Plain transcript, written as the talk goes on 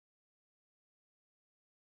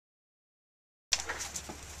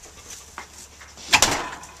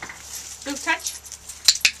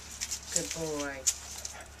Good boy.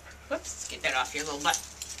 Whoops, get that off your little butt.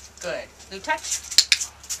 Good. Blue touch.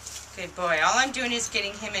 Good boy. All I'm doing is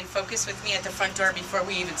getting him in focus with me at the front door before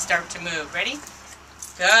we even start to move. Ready?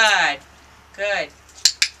 Good. Good.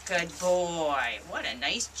 Good boy. What a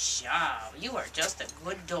nice job. You are just a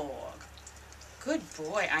good dog. Good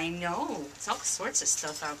boy. I know. It's all sorts of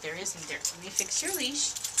stuff out there, isn't there? Let me fix your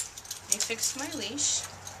leash. Let me fix my leash.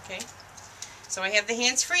 Okay. So I have the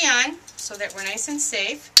hands-free on so that we're nice and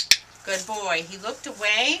safe. Good boy. He looked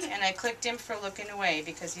away, and I clicked him for looking away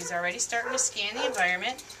because he's already starting to scan the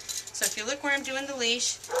environment. So if you look where I'm doing the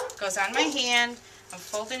leash, it goes on my hand. I'm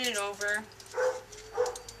folding it over.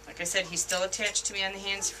 Like I said, he's still attached to me on the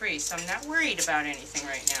hands-free, so I'm not worried about anything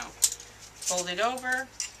right now. Fold it over,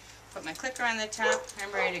 put my clicker on the top,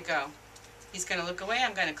 I'm ready to go. He's going to look away,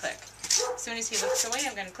 I'm going to click. As soon as he looks away,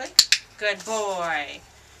 I'm going to click. Good boy.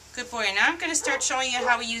 Good boy. And now I'm going to start showing you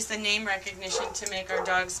how we use the name recognition to make our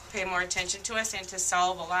dogs pay more attention to us and to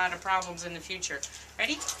solve a lot of problems in the future.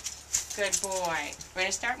 Ready? Good boy. We're going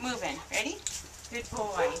to start moving. Ready? Good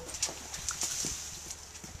boy.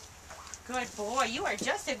 Good boy. You are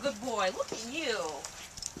just a good boy. Look at you.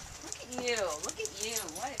 Look at you. Look at you.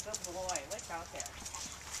 What a good boy. What's out there?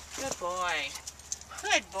 Good boy.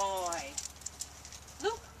 Good boy.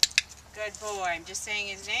 Look. Good boy. I'm just saying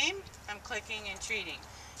his name. I'm clicking and treating.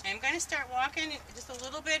 And I'm going to start walking just a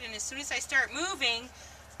little bit, and as soon as I start moving,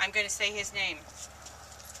 I'm going to say his name.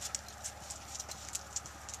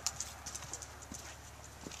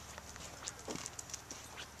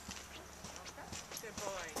 Good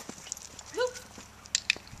boy. Loop.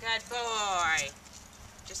 Good boy.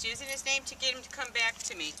 Just using his name to get him to come back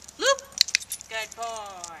to me. Loop. Good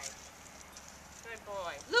boy. Good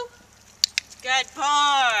boy. Loop. Good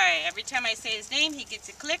boy. Every time I say his name, he gets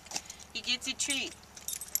a click. He gets a treat.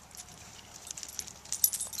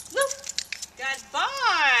 Loop. Good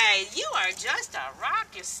boy. You are just a rock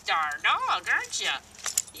star dog, aren't you?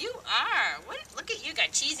 You are. What? Look at you.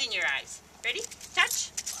 Got cheese in your eyes. Ready?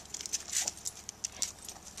 Touch.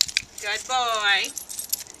 Good boy.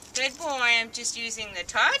 Good boy. I'm just using the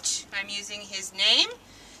touch. I'm using his name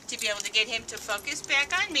to be able to get him to focus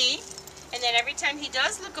back on me. And then every time he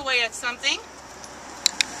does look away at something,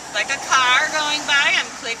 like a car going by,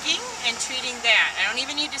 I'm clicking and treating that. I don't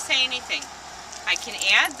even need to say anything. I can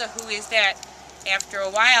add the who is that after a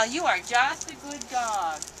while. You are just a good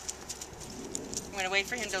dog. I'm going to wait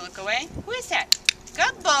for him to look away. Who is that?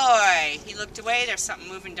 Good boy. He looked away. There's something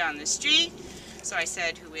moving down the street. So I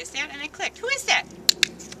said, who is that? And I clicked. Who is that?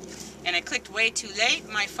 And I clicked way too late.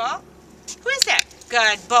 My fault. Who is that?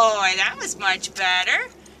 Good boy. That was much better.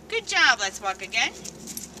 Good job. Let's walk again.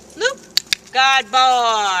 Loop. Good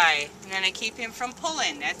boy. And then I keep him from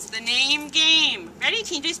pulling. That's the name game. Ready?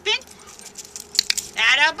 Can you do spin?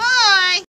 Atta boy.